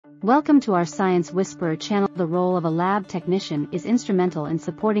Welcome to our Science Whisperer channel. The role of a lab technician is instrumental in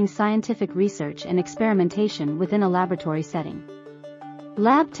supporting scientific research and experimentation within a laboratory setting.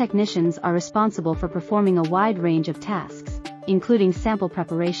 Lab technicians are responsible for performing a wide range of tasks, including sample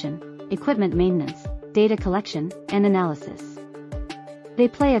preparation, equipment maintenance, data collection, and analysis. They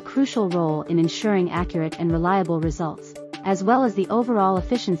play a crucial role in ensuring accurate and reliable results, as well as the overall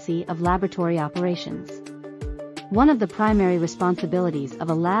efficiency of laboratory operations. One of the primary responsibilities of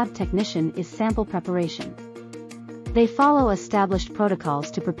a lab technician is sample preparation. They follow established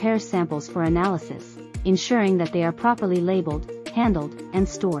protocols to prepare samples for analysis, ensuring that they are properly labeled, handled, and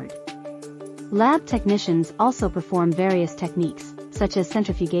stored. Lab technicians also perform various techniques, such as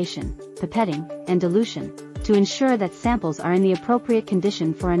centrifugation, pipetting, and dilution, to ensure that samples are in the appropriate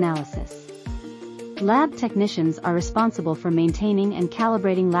condition for analysis. Lab technicians are responsible for maintaining and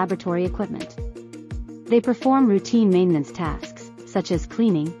calibrating laboratory equipment. They perform routine maintenance tasks, such as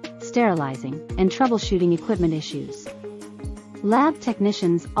cleaning, sterilizing, and troubleshooting equipment issues. Lab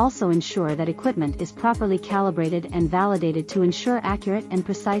technicians also ensure that equipment is properly calibrated and validated to ensure accurate and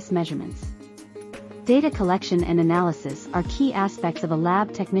precise measurements. Data collection and analysis are key aspects of a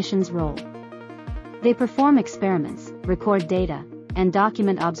lab technician's role. They perform experiments, record data, and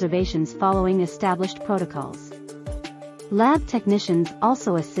document observations following established protocols. Lab technicians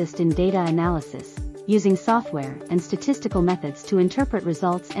also assist in data analysis, using software and statistical methods to interpret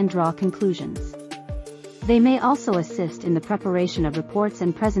results and draw conclusions. They may also assist in the preparation of reports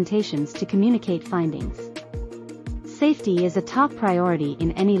and presentations to communicate findings. Safety is a top priority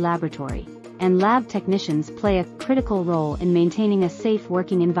in any laboratory, and lab technicians play a critical role in maintaining a safe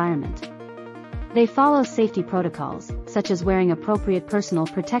working environment. They follow safety protocols, such as wearing appropriate personal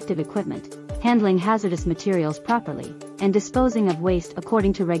protective equipment, handling hazardous materials properly, and disposing of waste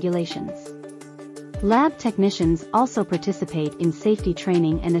according to regulations. Lab technicians also participate in safety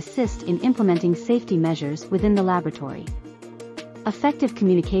training and assist in implementing safety measures within the laboratory. Effective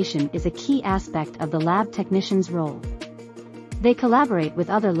communication is a key aspect of the lab technician's role. They collaborate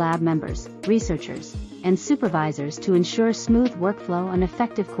with other lab members, researchers, and supervisors to ensure smooth workflow and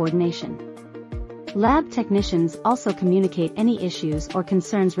effective coordination. Lab technicians also communicate any issues or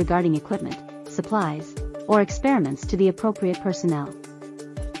concerns regarding equipment, supplies, or experiments to the appropriate personnel.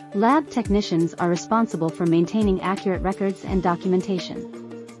 Lab technicians are responsible for maintaining accurate records and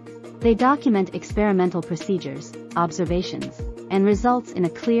documentation. They document experimental procedures, observations, and results in a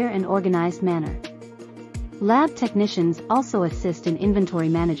clear and organized manner. Lab technicians also assist in inventory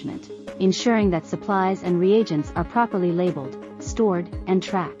management, ensuring that supplies and reagents are properly labeled, stored, and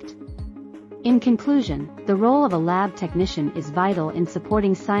tracked. In conclusion, the role of a lab technician is vital in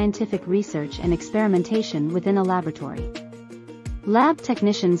supporting scientific research and experimentation within a laboratory. Lab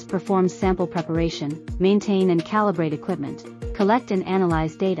technicians perform sample preparation, maintain and calibrate equipment, collect and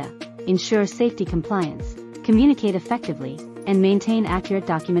analyze data, ensure safety compliance, communicate effectively, and maintain accurate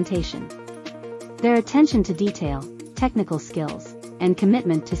documentation. Their attention to detail, technical skills, and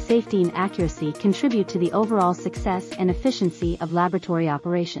commitment to safety and accuracy contribute to the overall success and efficiency of laboratory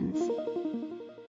operations.